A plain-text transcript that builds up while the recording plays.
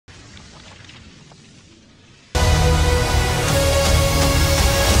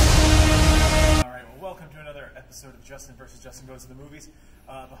episode of Justen versus Justen Goes to the Movies.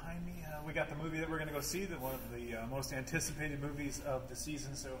 Behind me, we got the movie that we're going to go see, one of the most anticipated movies of the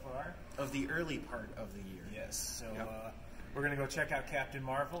season so far. Of the early part of the year. Yes, so we're going to go check out Captain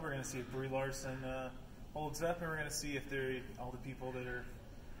Marvel. We're going to see if Brie Larson holds up, and we're going to see if all the people that are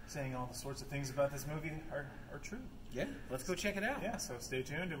saying all the sorts of things about this movie are true. Yeah, let's go check it out. Yeah, so stay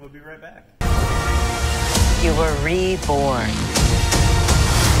tuned, and we'll be right back. You were reborn.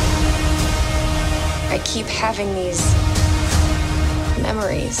 I keep having these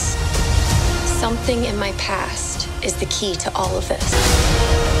memories. Something in my past is the key to all of this.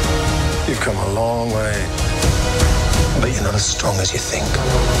 You've come a long way, but you're not as strong as you think.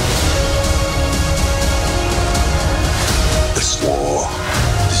 This war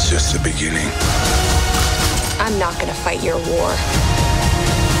is just the beginning. I'm not gonna fight your war.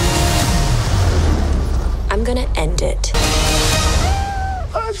 I'm gonna end it.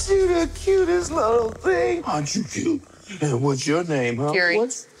 Aren't you the cutest little thing? Aren't you cute? And what's your name, huh? Fury.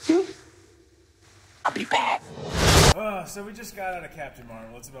 What's you? I'll be back. So we just got out of Captain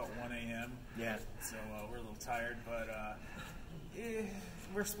Marvel. It's about 1 a.m. Yeah. So we're a little tired, but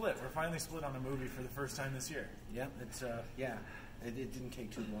we're split. We're finally split on a movie for the first time this year. Yeah, it's yeah. It didn't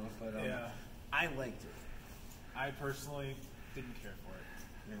take too long, but yeah. I liked it. I personally didn't care for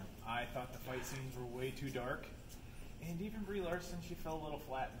it. Yeah. I thought the fight scenes were way too dark. And even Brie Larson, she fell a little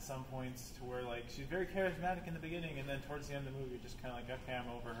flat in some points to where, like, she's very charismatic in the beginning, and then towards the end of the movie, you're just kind of like, okay, I'm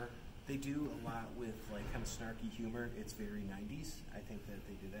over her. They do a lot with, like, kind of snarky humor. It's very 90s. I think that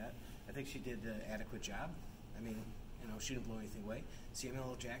they do that. I think she did an adequate job. I mean, you know, she didn't blow anything away. Samuel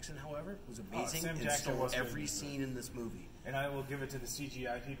L. Jackson, however, was amazing and stole every scene in this movie. And I will give it to the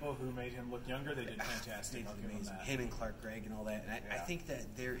CGI people who made him look younger. They did fantastic. They did amazing. Him and Clark Gregg and all that. And I think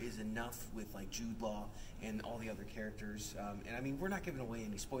that there is enough with, like, Jude Law and all the other characters. And I mean, we're not giving away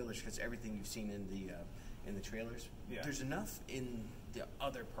any spoilers because everything you've seen in the trailers. Yeah. There's enough in the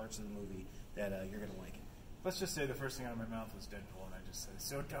other parts of the movie that you're going to like it. Let's just say the first thing out of my mouth was Deadpool, and I just said,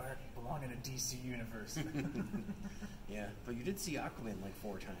 so dark, belong in a DC universe. Yeah, but you did see Aquaman like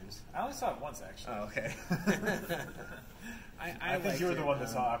 4 times. I only saw it once, actually. Oh, okay. I think you were the one that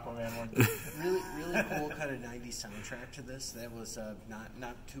saw Aquaman once. Really cool kind of 90s soundtrack to this. That was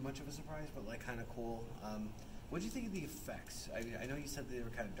not too much of a surprise, but like kind of cool. What did you think of the effects? I know you said they were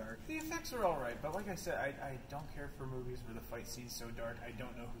kind of dark. The effects are all right, but like I said, I don't care for movies where the fight scene's so dark I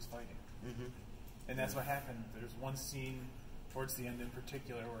don't know who's fighting. Mm-hmm. And that's what happened. There's one scene towards the end in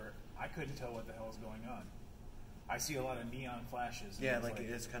particular where I couldn't tell what the hell was going on. I see a lot of neon flashes. Yeah, like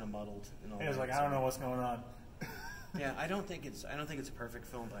it's kind of muddled. And all it was like, I don't know what's going on. Yeah, I don't think it's a perfect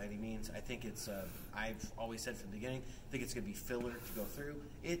film by any means. I think it's I've always said from the beginning, I think it's going to be filler to go through.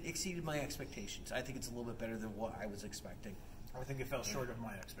 It exceeded my expectations. I think it's a little bit better than what I was expecting. I think it fell short of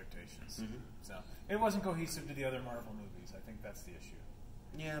my expectations. Mm-hmm. So it wasn't cohesive to the other Marvel movies. I think that's the issue.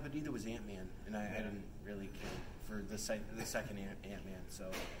 Yeah, but neither was Ant-Man, and I didn't really care for the second Ant-Man. So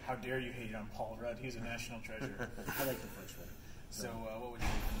how dare you hate on Paul Rudd? He's a national treasure. I like the first one. So what would you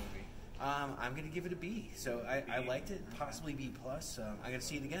rate the movie? I'm going to give it a B. So I liked it, possibly B+. I'm going to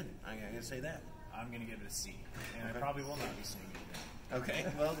see it again. I'm going to say that. I'm going to give it a C, and I probably will not be seeing it again. Okay,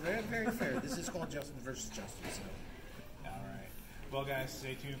 well, very, very fair. This is called Justen versus Justen. So. All right. Well, guys,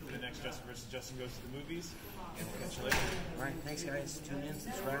 stay tuned for the next Justen versus Justen Goes to the Movies, and we'll catch you later. All right, thanks, guys. Tune in,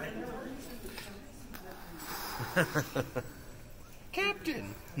 subscribe.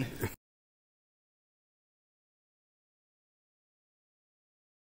 Captain!